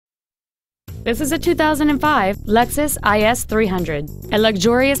This is a 2005 Lexus IS 300, a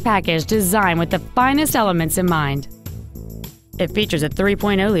luxurious package designed with the finest elements in mind. It features a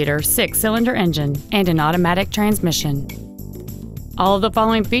 3.0-liter 6-cylinder engine and an automatic transmission. All of the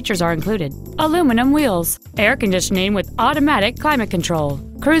following features are included: aluminum wheels, air conditioning with automatic climate control,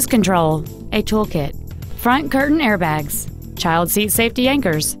 cruise control, a toolkit, front curtain airbags, child seat safety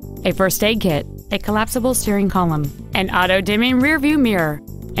anchors, a first aid kit, a collapsible steering column, an auto-dimming rearview mirror,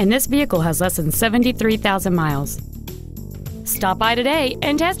 and this vehicle has less than 73,000 miles. Stop by today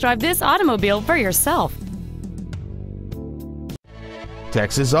and test drive this automobile for yourself.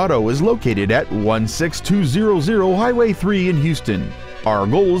 Texas Auto is located at 16200 Highway 3 in Houston. Our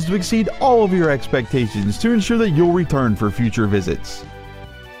goal is to exceed all of your expectations to ensure that you'll return for future visits.